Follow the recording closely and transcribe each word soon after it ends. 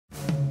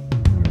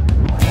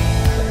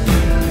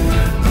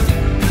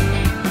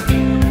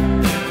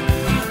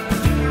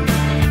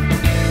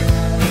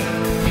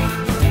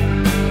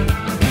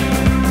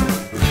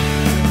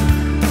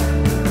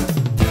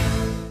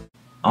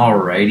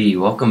Alrighty,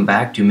 welcome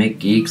back to Make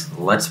Geeks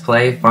Let's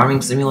Play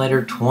Farming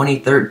Simulator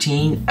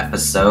 2013,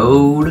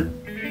 Episode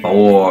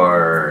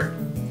 4.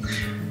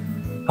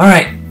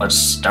 Alright, let's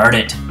start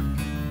it.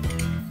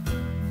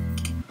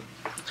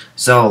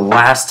 So,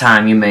 last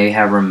time you may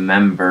have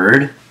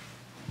remembered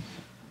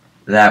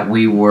that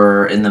we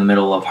were in the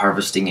middle of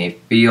harvesting a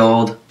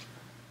field.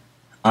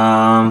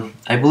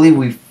 I believe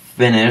we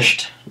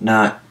finished,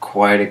 not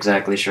quite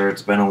exactly sure,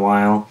 it's been a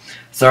while.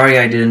 Sorry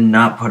I did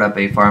not put up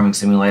a farming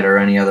simulator or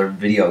any other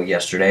video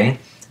yesterday.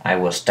 I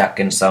was stuck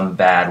in some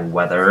bad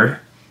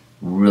weather,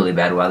 really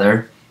bad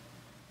weather.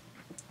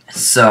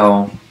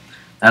 So,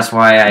 that's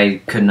why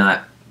I could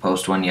not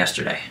post one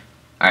yesterday.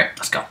 Alright,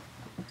 let's go.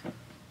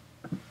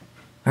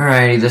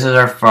 Alrighty, this is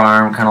our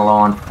farm, kind of low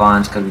on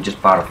funds because we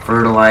just bought a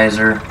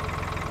fertilizer.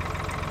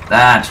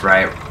 That's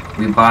right,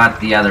 we bought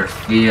the other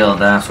field,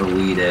 that's what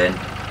we did.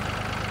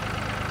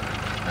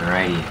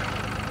 Alrighty.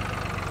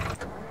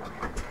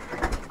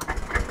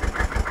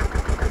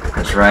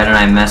 That's right, and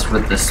I messed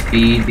with the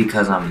speed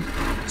because I'm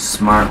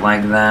smart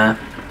like that.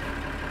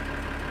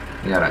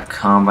 We got a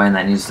combine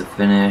that needs to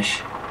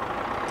finish.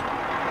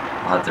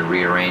 I'll have to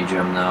rearrange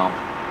them though.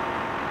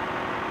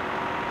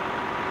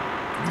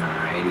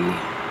 Alrighty.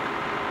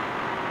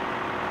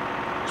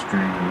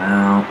 String them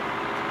out.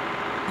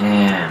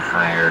 And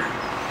higher.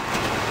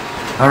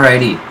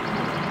 Alrighty.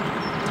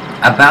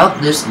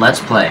 About this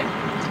Let's Play.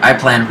 I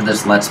plan for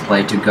this Let's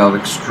Play to go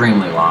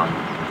extremely long.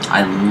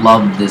 I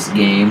love this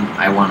game.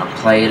 I want to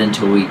play it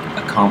until we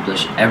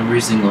accomplish every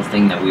single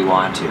thing that we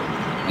want to,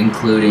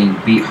 including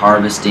beet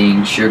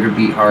harvesting, sugar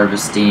beet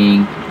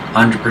harvesting,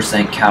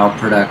 100% cow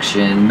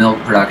production, milk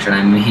production,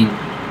 I mean.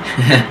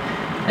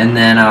 And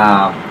then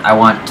I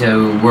want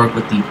to work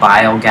with the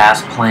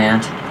biogas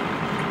plant.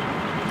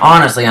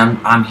 Honestly,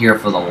 I'm here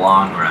for the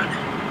long run.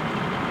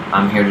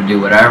 I'm here to do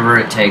whatever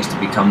it takes to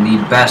become the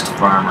best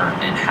farmer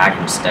in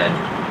Hagenstedt.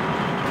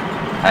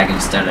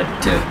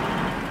 Hagenstedt 2.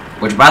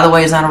 Which, by the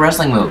way, is not a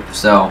wrestling move,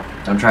 so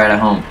don't try it at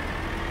home.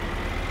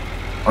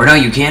 Or no,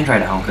 you can try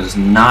it at home, because it's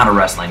not a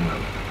wrestling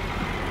move.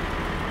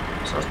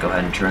 So let's go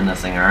ahead and turn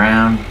this thing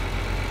around.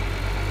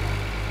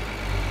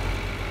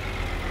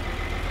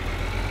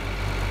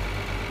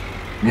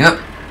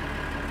 Yep.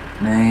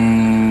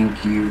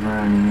 Thank you for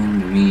running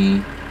into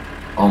me.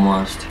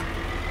 Almost.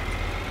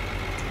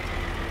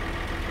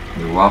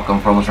 You're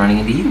welcome for almost running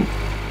into you.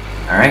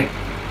 Alright.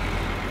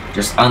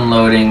 Just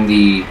unloading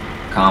the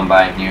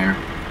combine here.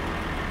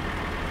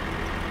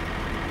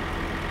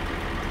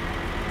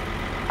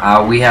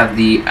 We have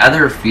the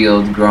other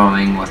field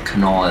growing with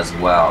canola as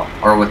well,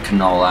 or with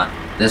canola.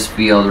 This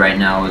field right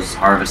now is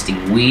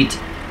harvesting wheat.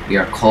 We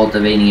are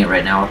cultivating it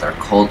right now with our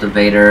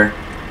cultivator,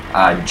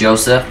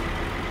 Joseph.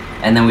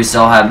 And then we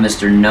still have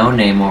Mr. No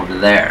Name over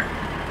there,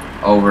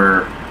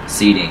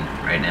 overseeding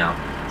right now.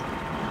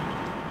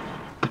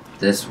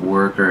 This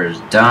worker is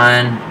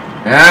done.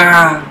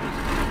 Ah!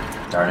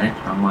 Darn it,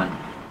 wrong one.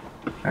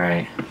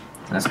 Alright,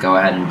 let's go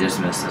ahead and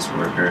dismiss this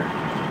worker.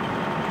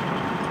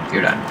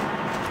 You're done.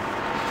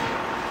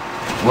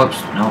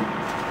 Whoops, nope.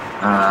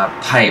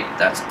 Pipe,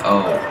 that's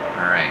O.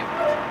 Alright.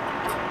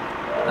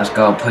 Let's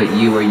go put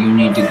you where you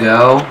need to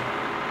go.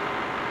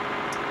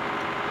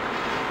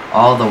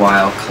 All the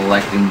while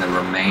collecting the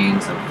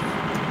remains of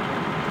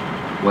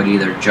what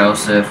either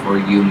Joseph or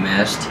you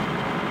missed.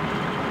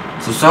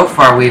 So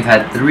far we've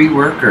had 3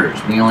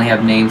 workers. We only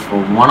have names for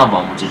one of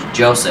them, which is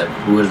Joseph,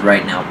 who is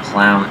right now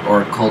plowing,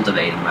 or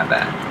cultivating, my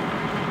bad.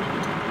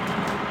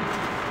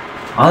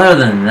 Other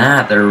than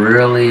that, there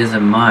really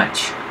isn't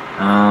much.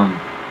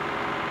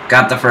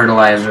 Got the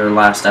fertilizer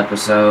last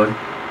episode.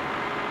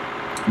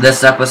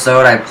 This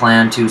episode I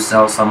plan to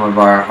sell some of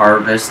our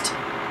harvest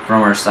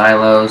from our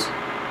silos,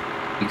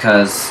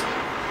 because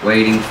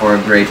waiting for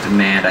a great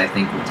demand I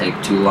think will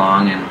take too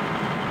long,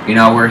 and you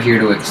know, we're here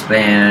to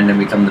expand and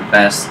become the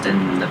best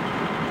and the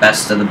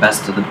best of the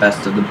best of the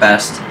best of the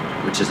best,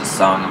 which is a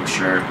song, I'm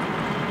sure.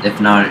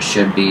 If not, it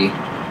should be.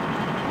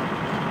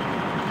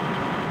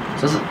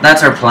 So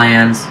that's our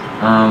plans.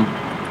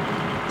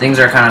 Things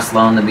are kind of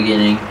slow in the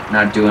beginning,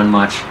 not doing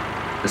much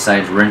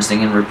besides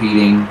rinsing and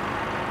repeating.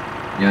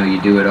 You know, you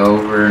do it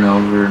over and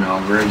over and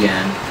over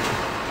again.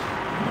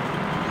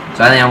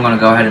 So I think I'm going to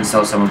go ahead and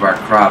sell some of our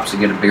crops to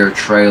get a bigger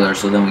trailer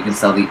so then we can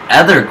sell the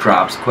other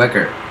crops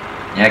quicker.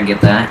 Yeah, I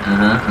get that.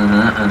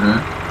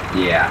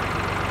 Yeah.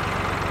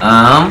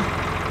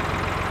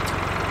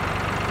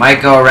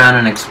 Might go around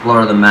and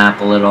explore the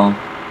map a little.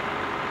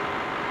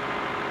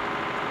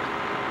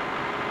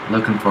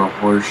 Looking for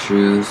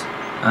horseshoes.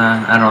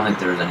 I don't think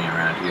there's any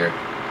around here.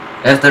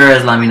 If there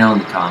is, let me know in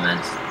the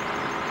comments.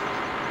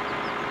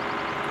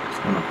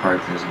 Just gonna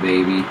park this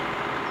baby.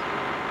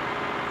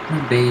 The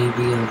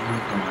baby of the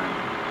farm.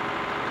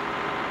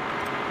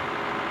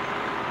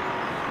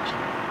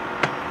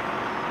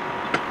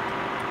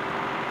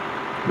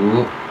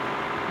 Ooh.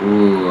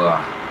 Ooh.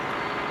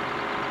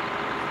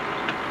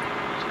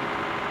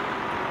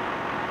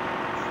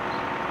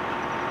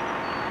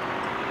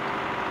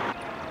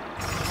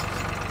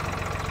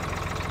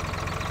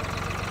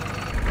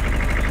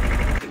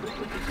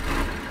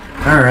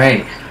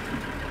 Alright.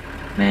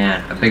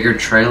 man. A bigger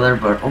trailer,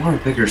 but or a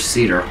bigger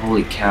seater.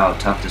 Holy cow,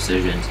 tough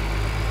decisions.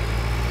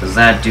 Because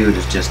that dude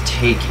is just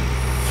taking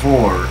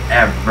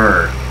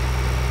forever.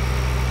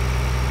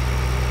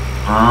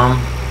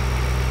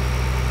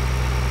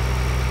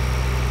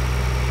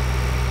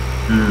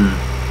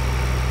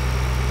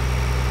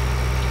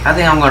 I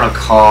think I'm gonna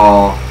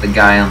call the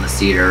guy on the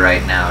seater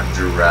right now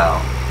Jarrell.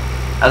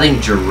 I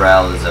think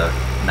Jarrell is a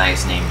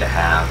nice name to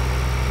have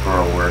for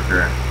a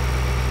worker.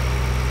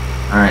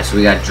 Alright, so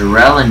we got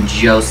Jarrell and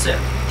Joseph,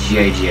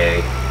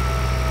 JJ,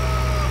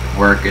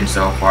 working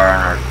so far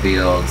on our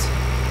fields.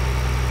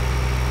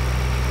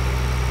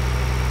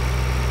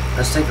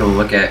 Let's take a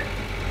look at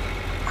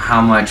how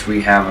much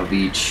we have of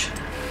each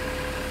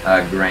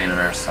grain in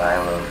our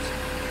silos.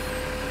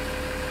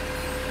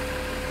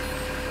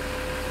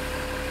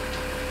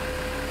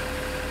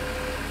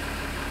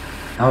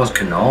 That was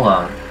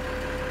canola.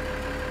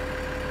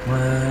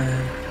 What?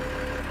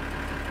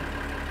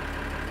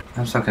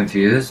 I'm so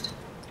confused.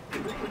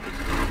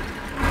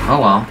 Oh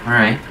well,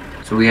 alright.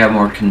 So we have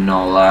more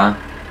canola.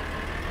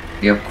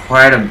 We have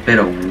quite a bit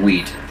of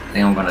wheat. I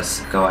think I'm gonna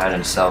go ahead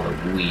and sell the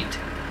wheat.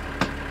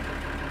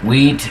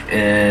 Wheat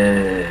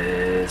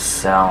is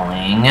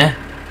selling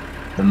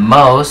the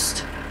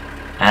most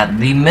at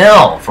the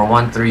mill for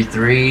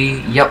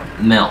 133. Yep,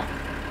 mill.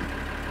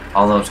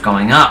 Although it's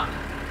going up.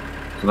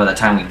 So by the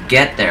time we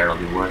get there, it'll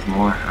be worth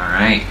more.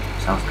 Alright,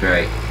 sounds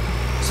great.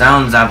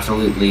 Sounds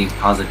absolutely,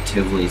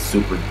 positively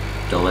super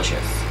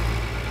delicious.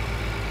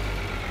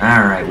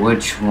 Alright,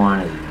 which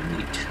one is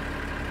wheat?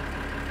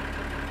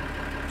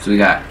 So we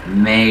got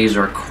maize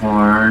or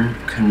corn,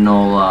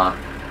 canola.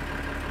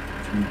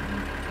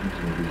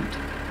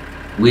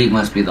 Wheat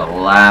must be the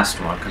last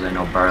one, because I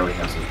know barley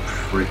has those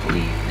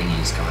prickly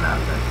thingies coming out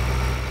of it.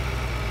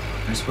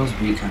 I suppose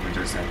wheat kind of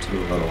does that too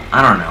a little.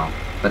 I don't know,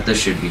 but this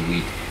should be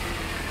wheat.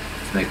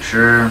 Let's make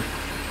sure.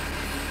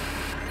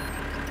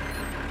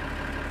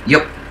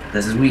 Yep,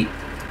 this is wheat.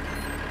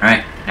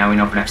 Alright, now we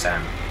know for next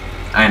time.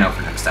 I know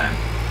for next time.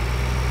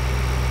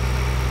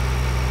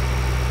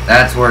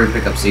 That's where we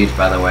pick up seeds,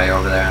 by the way,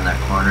 over there in that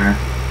corner.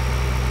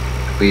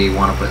 If we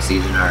want to put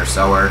seeds in our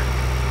sower.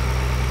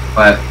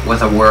 But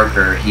with a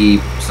worker, he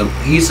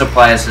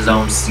supplies his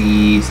own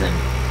seeds and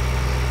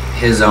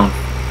his own.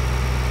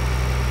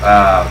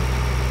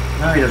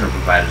 No, he doesn't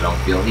provide his own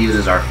fuel. He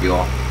uses our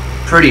fuel.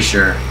 Pretty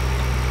sure.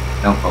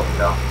 Don't quote me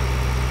though.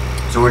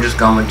 So we're just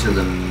going to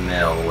the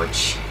mill,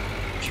 which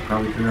I should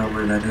probably figure out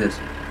where that is.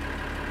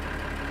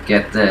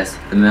 Get this,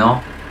 the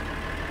mill,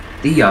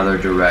 the other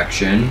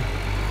direction.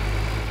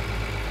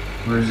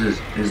 Where is this?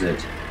 Is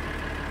it?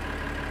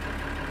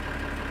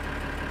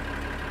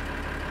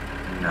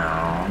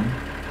 No.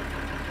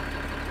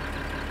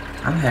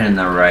 I'm heading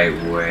the right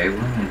way.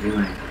 What am I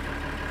doing?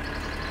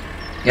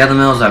 Yeah, the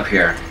mill's up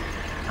here.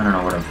 I don't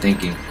know what I'm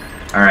thinking.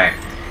 Alright.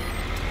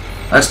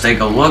 Let's take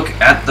a look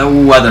at the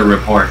weather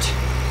report.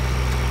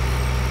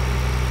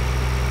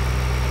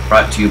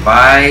 Brought to you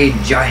by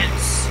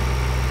Giants.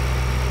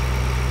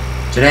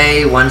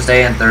 Today,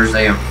 Wednesday, and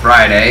Thursday, and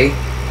Friday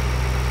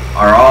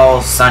are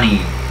all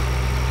sunny.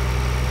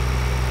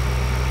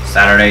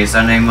 Saturday,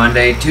 Sunday,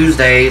 Monday,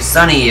 Tuesday,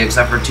 sunny,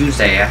 except for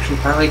Tuesday. Actually,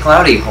 partly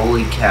cloudy.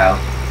 Holy cow.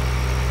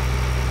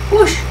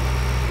 Whoosh!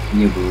 Can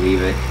you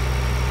believe it?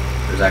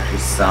 There's actually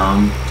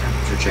some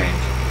temperature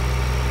change.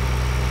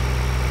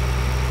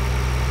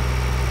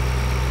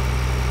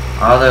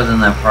 Other than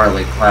that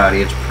partly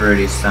cloudy, it's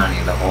pretty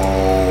sunny the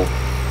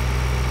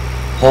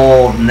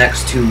whole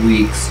next 2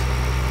 weeks.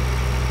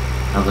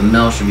 Now the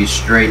mill should be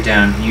straight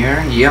down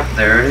here. Yep,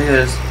 there it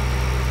is.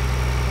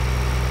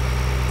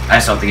 I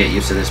still have to get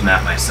used to this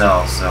map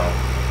myself, so.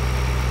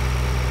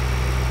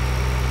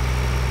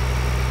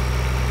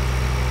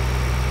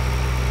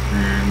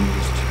 And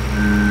just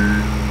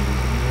turn.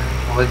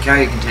 Holy cow,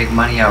 you can take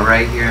money out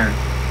right here.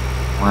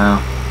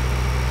 Wow.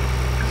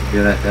 If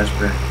you're that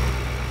desperate.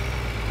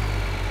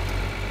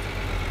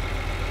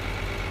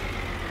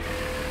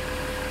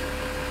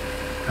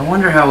 I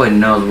wonder how it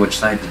knows which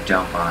side to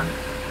jump on.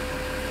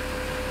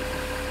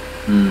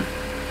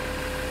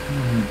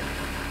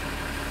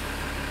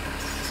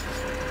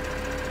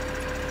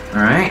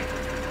 Alright,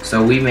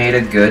 so we made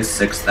a good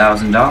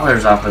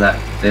 $6,000 off of that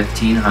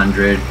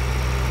 1,500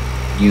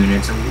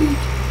 units a week.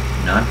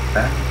 Not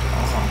bad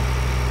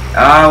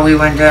at all. Oh, we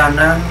went down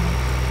now.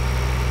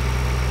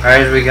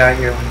 Alright, we got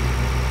here.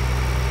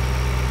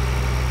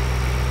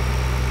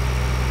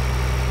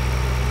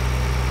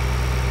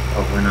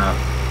 Open up.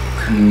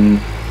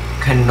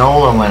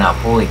 Canola went up.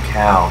 Holy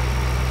cow.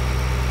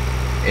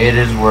 It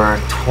is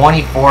worth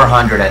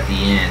 $2,400 at the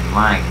end.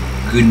 My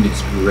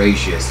goodness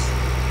gracious.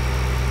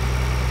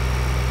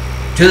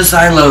 To the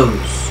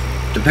silos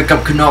to pick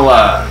up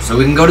canola so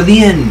we can go to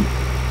the inn.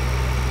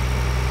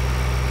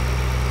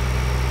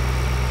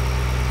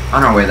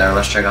 On our way there,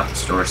 let's check out the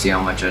store, see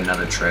how much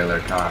another trailer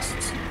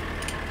costs.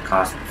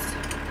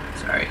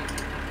 Sorry.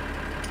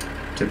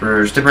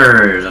 Tippers,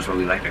 that's what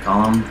we like to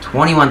call them.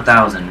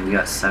 21,000. We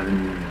got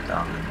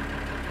 7,000.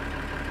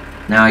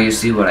 Now you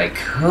see what I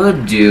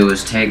could do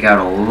is take out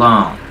a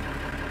loan.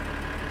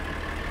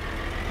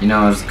 You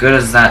know, as good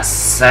as that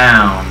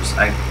sounds,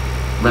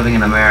 living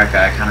in America,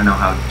 I kind of know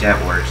how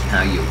debt works and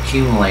how you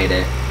accumulate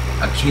it,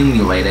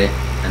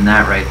 and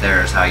that right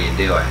there is how you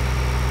do it.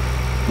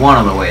 One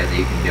of the ways that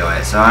you can do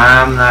it. So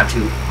I'm not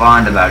too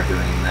fond about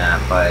doing that,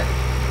 but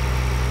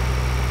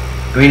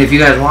I mean, if you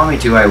guys want me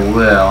to, I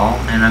will.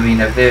 And I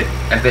mean, if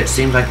it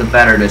seems like the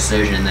better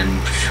decision,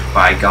 then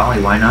by golly,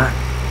 why not?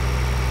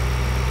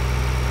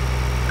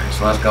 Alright,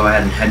 so let's go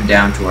ahead and head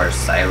down to our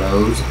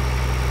silos.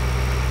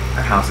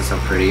 Our house is so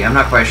pretty. I'm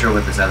not quite sure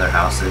what this other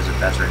house is, if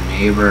that's our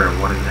neighbor or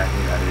what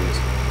exactly that is.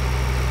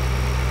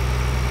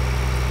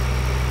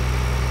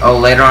 Oh,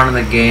 later on in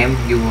the game,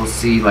 you will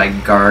see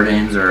like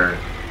gardens or,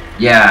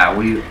 yeah,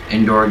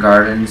 indoor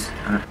gardens.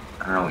 I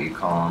don't know what you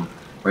call them.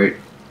 Where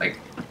like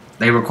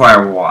they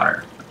require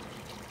water.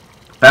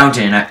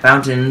 At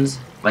fountains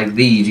like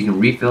these, you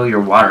can refill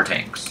your water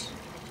tanks.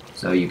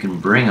 So you can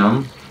bring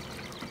them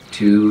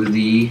to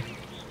the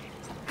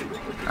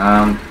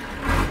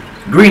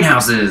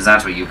greenhouses,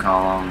 that's what you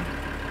call them.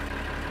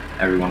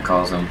 Everyone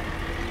calls them.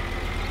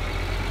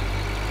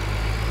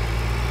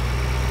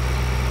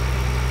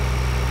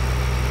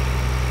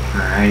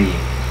 Alrighty.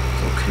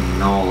 So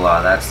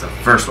canola, that's the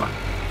first one.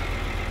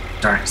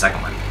 Darn it,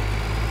 second one.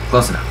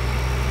 Close enough.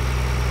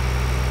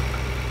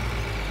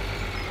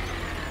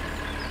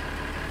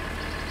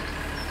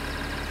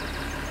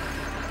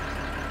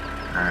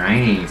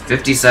 Alrighty,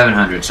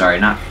 5,700. Sorry,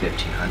 not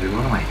 1,500.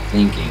 What am I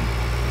thinking?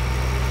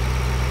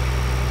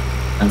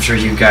 I'm sure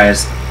you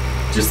guys,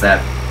 just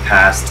that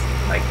past,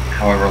 like,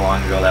 however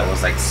long ago that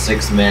was, like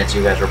 6 minutes,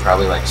 you guys were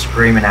probably, like,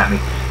 screaming at me,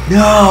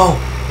 no,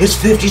 it's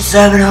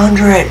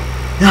 5,700,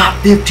 not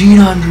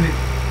 1,500.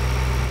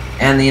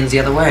 And the end's the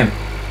other way.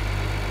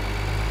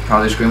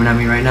 Probably screaming at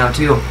me right now,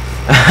 too.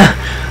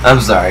 I'm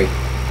sorry.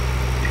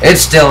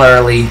 It's still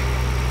early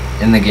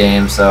in the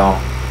game, so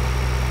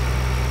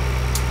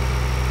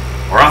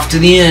we're off to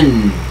the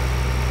end,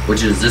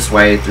 which is this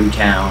way through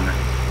town.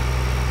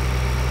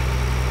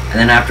 And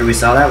then after we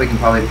sell that, we can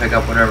probably pick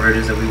up whatever it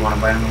is that we want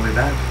to buy on the way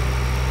back.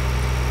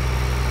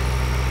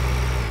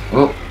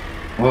 Whoop,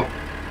 whoop,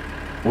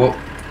 whoop,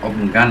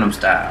 open Gangnam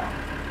Style.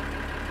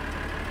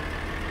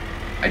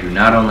 I do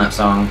not own that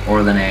song,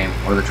 or the name,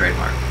 or the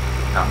trademark.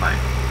 Not mine.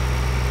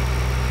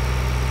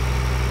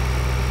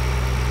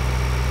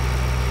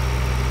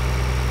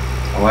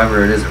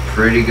 However, it is a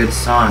pretty good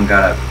song.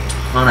 Got a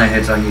ton of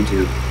hits on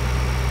YouTube.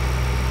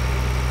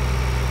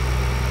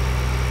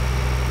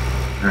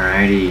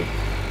 Alrighty.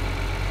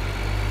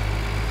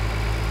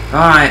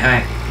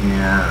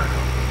 Yeah.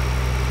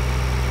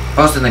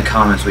 Post in the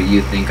comments what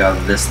you think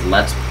of this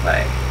Let's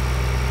Play.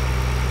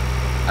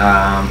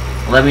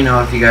 Let me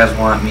know if you guys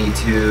want me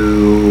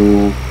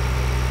to,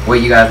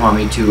 what you guys want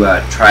me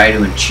to try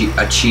to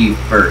achieve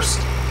first.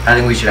 I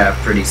think we should have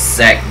pretty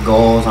set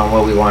goals on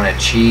what we want to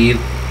achieve.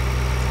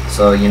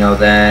 So, you know,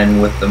 then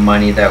with the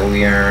money that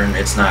we earn,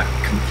 it's not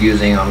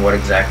confusing on what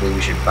exactly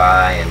we should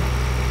buy. And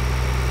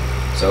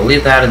so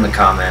leave that in the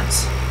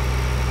comments.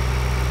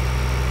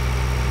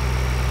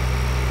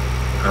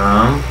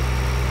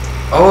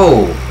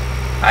 Oh,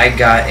 I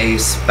got a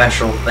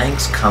special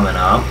thanks coming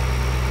up.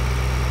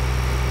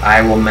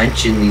 I will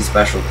mention these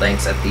special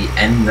thanks at the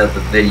end of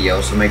the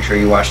video, so make sure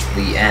you watch to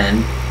the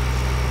end.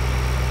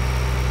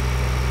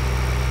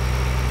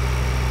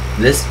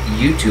 This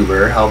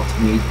YouTuber helped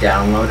me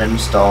download and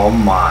install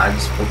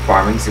mods for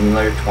Farming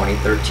Simulator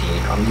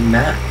 2013 on the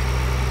Mac.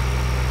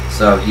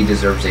 So he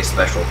deserves a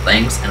special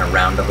thanks and a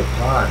round of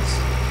applause.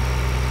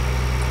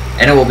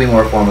 And it will be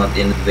more formal at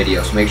the end of the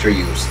video, so make sure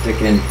you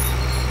stick in.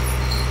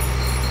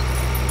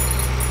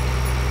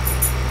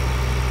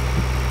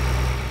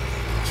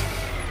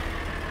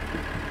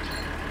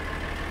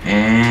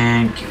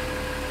 Thank you.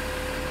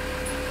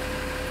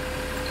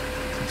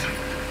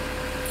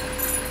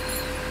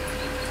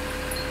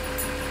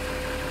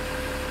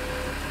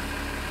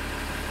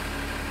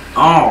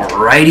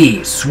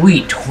 Alrighty,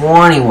 sweet,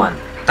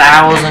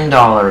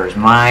 $21,000.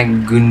 My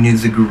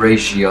goodness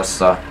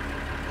gracious.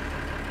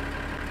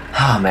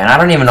 Oh man, I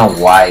don't even know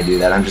why I do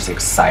that. I'm just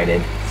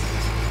excited.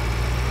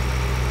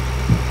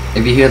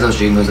 If you hear those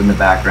jingles in the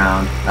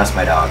background, that's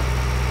my dog.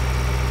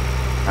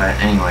 But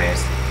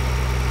anyways,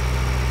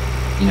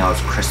 you know,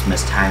 it's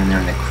Christmas time. They're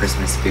in the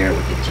Christmas spirit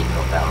with the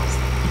jingle bells.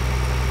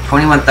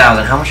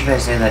 21,000. How much did I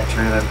say that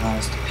trailer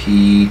cost?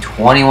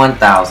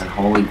 21,000.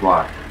 Holy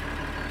guac.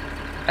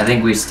 I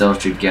think we still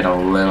should get a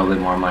little bit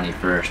more money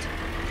first.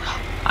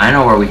 I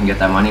know where we can get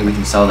that money. We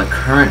can sell the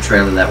current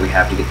trailer that we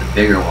have to get the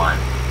bigger one.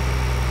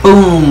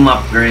 Boom!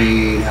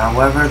 Upgrade.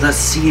 However, the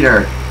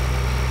cedar.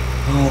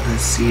 Oh, the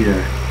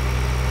cedar.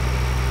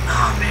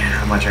 Oh man,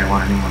 how much I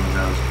want any one of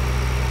those.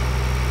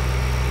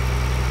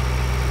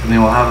 I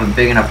mean, we'll have a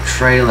big enough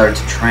trailer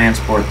to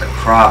transport the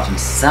crops and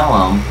sell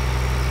them,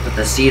 but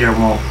the cedar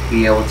won't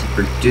be able to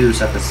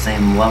produce at the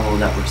same level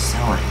that we're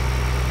selling.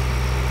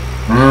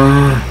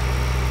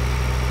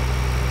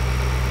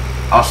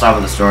 I'll stop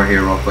at the store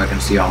here real quick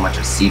and see how much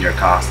a cedar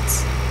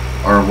costs,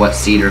 or what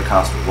cedar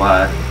costs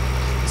what.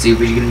 See if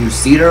we should get a new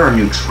cedar or a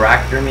new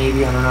tractor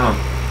maybe, I don't know.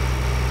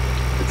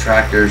 The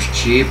tractor's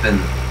cheap and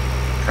the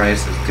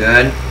price is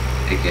good,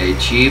 aka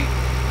cheap,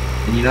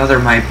 and you know there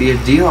might be a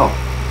deal.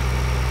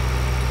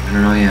 I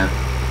don't know yet.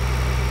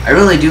 I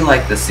really do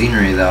like the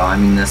scenery though. I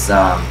mean this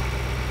oh,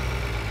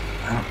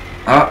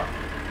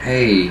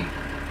 hey,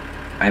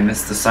 I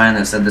missed the sign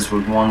that said this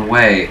was one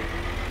way.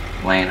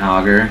 Lane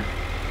hogger.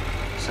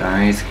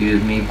 Sorry,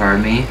 excuse me,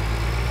 pardon me.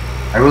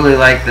 I really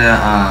like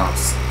the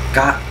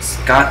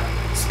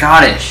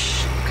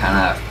Scottish kind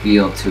of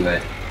feel to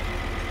it.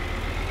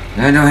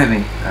 No, don't hit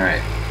me.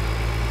 Alright.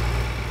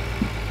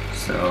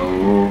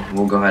 So,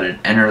 we'll go ahead and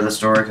enter the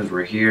store because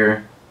we're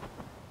here.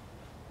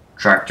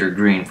 Tractor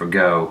green for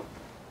go.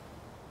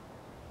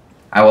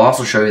 I will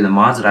also show you the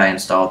mods that I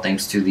installed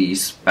thanks to the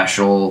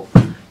special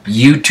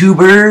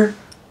YouTuber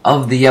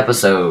of the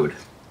episode.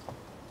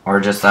 Or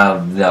just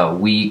of the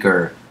week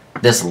or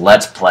this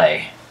Let's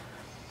Play.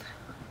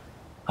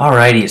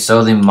 Alrighty,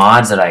 so the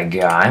mods that I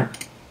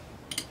got.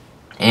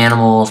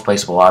 Animals,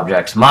 placeable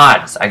objects,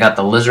 mods. I got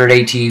the Lizard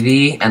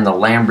ATV and the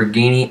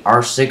Lamborghini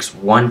R6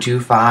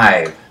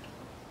 125.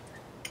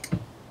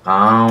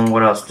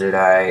 What else did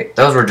I...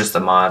 Those were just the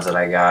mods that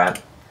I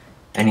got.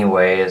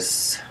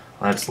 Anyways,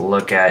 let's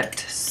look at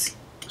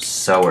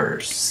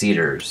sewers,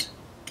 seeders.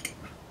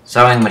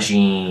 Sewing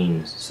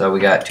machines. So we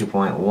got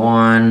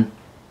 2.1.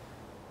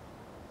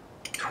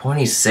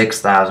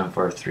 26,000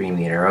 for a 3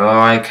 meter. Oh,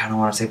 I kind of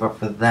want to save up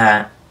for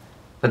that.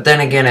 But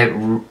then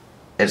again,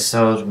 it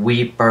sows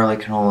wheat, barley,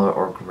 canola,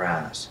 or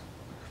grass.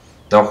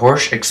 The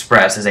Horse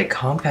Express is a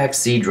compact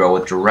seed drill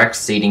with direct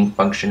seeding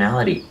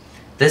functionality.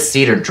 This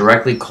seeder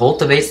directly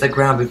cultivates the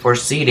ground before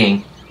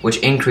seeding, which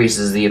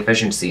increases the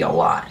efficiency a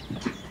lot.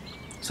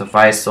 So if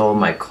I sold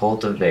my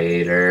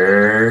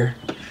cultivator...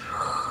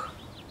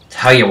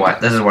 Tell you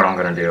what, this is what I'm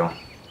going to do.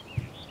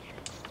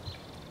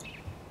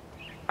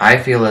 I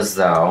feel as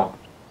though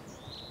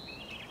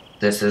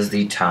this is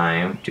the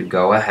time to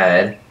go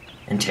ahead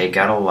and take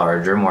out a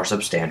larger, more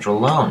substantial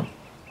loan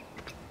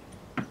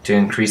to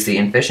increase the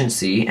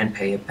efficiency and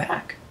pay it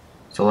back.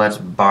 So let's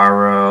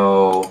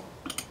borrow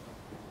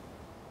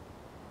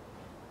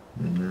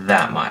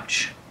that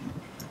much.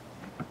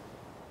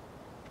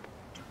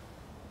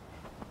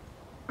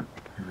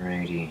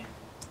 Alrighty.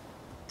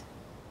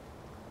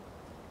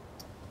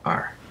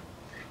 R.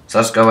 So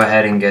let's go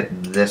ahead and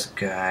get this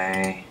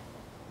guy.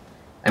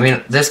 I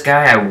mean, this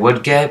guy I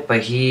would get,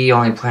 but he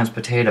only plants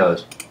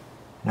potatoes.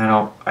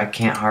 I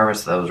can't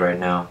harvest those right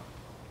now.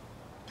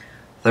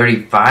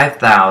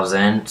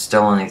 35,000,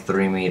 still only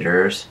 3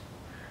 meters.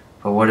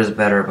 But what is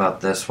better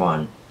about this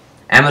one?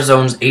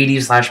 Amazon's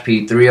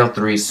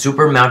 80/P303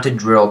 super mounted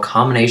drill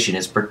combination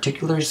is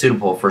particularly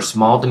suitable for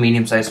small to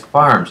medium-sized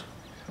farms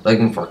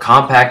looking for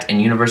compact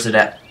and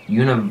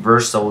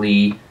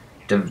universally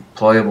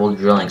deployable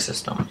drilling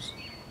systems.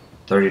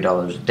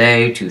 $30 a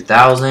day,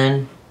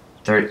 2,000,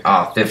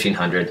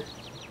 1,500.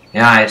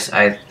 Yeah,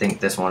 I think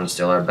this one is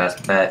still our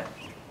best bet.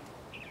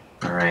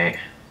 Alright.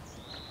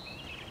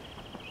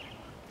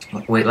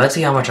 Wait, let's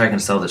see how much I can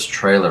sell this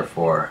trailer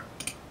for.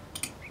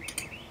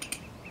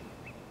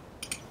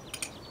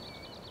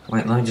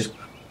 Wait, let me just...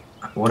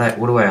 What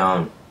do I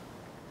own?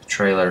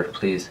 Trailer,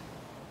 please.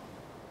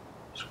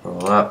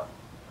 Scroll up.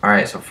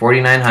 Alright, so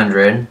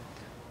 4,900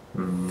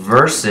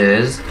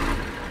 versus...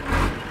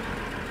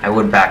 I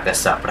would back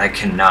this up, but I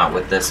cannot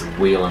with this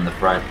wheel in the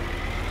front.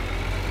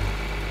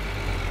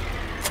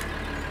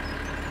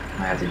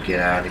 I have to get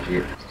out of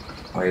here.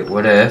 Wait,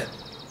 what if...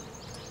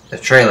 The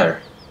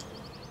trailer.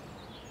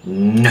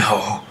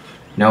 No.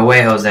 No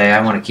way, Jose. I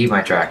want to keep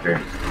my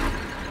tractor.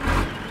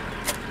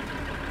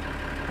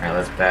 Alright,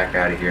 let's back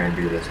out of here and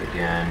do this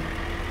again.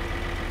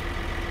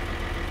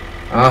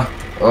 Oh,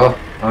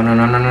 no, no,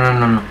 no, no,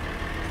 no, no.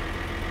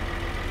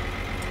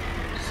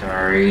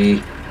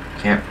 Sorry.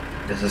 Can't...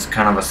 This is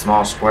kind of a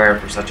small square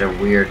for such a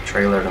weird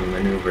trailer to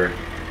maneuver.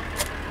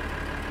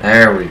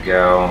 There we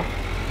go.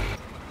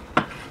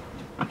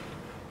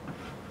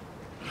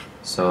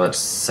 So let's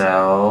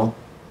sell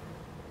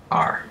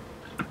R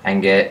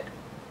and get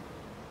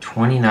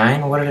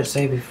 29. What did it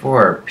say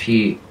before?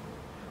 P.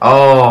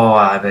 Oh,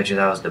 I bet you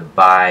that was to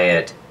buy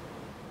it.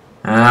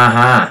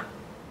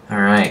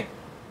 Alright.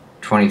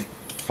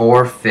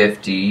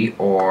 24.50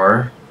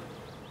 or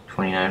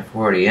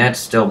 29.40. Yeah, it's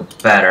still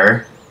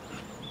better.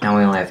 Now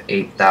we only have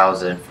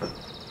 8,000 for...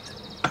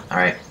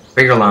 Alright,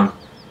 bigger loan.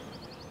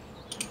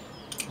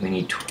 We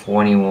need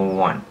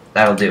 21.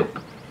 That'll do.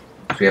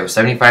 So we have a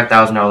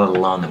 $75,000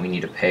 loan that we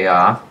need to pay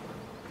off.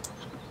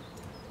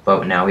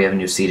 But now we have a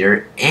new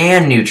seeder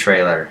and new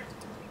trailer.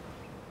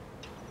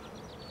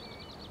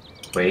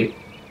 Wait.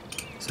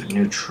 It's a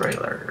new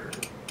trailer.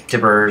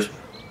 Tippers.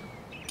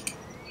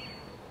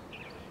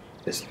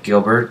 This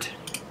Gilbert.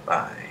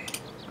 Bye.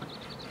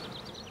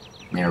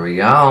 There we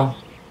go.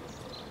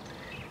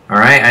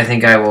 Alright, I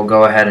think I will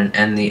go ahead and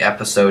end the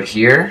episode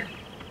here.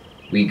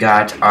 We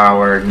got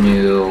our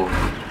new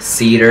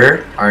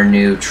seeder, our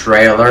new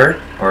trailer,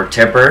 or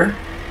tipper.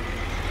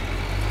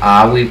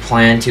 We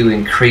plan to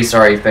increase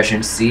our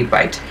efficiency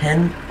by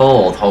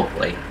 10-fold,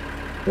 hopefully,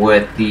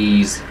 with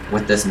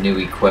this new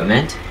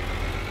equipment.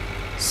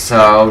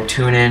 So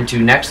tune in to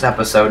next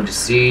episode to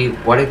see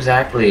what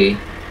exactly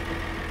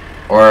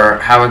or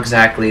how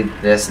exactly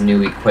this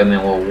new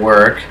equipment will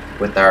work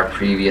with our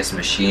previous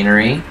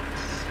machinery,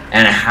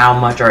 and how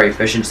much our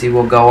efficiency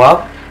will go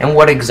up, and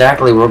what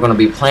exactly we're going to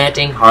be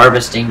planting,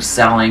 harvesting,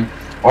 selling,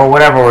 or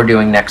whatever we're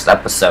doing next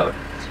episode.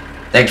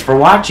 Thanks for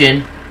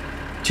watching.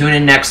 Tune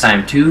in next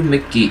time to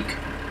McGeek.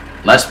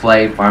 Let's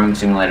play Farming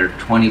Simulator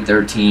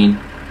 2013,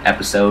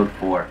 Episode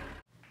 4.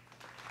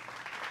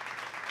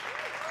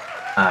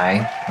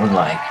 I would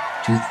like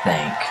to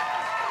thank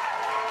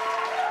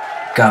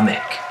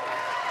Gaamic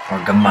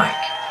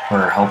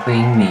for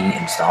helping me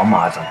install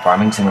mods on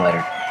Farming Simulator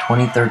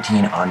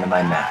 2013 onto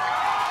my Mac.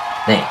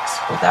 Thanks.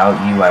 Without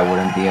you, I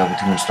wouldn't be able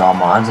to install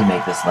mods and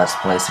make this Let's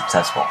Play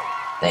successful.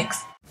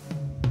 Thanks.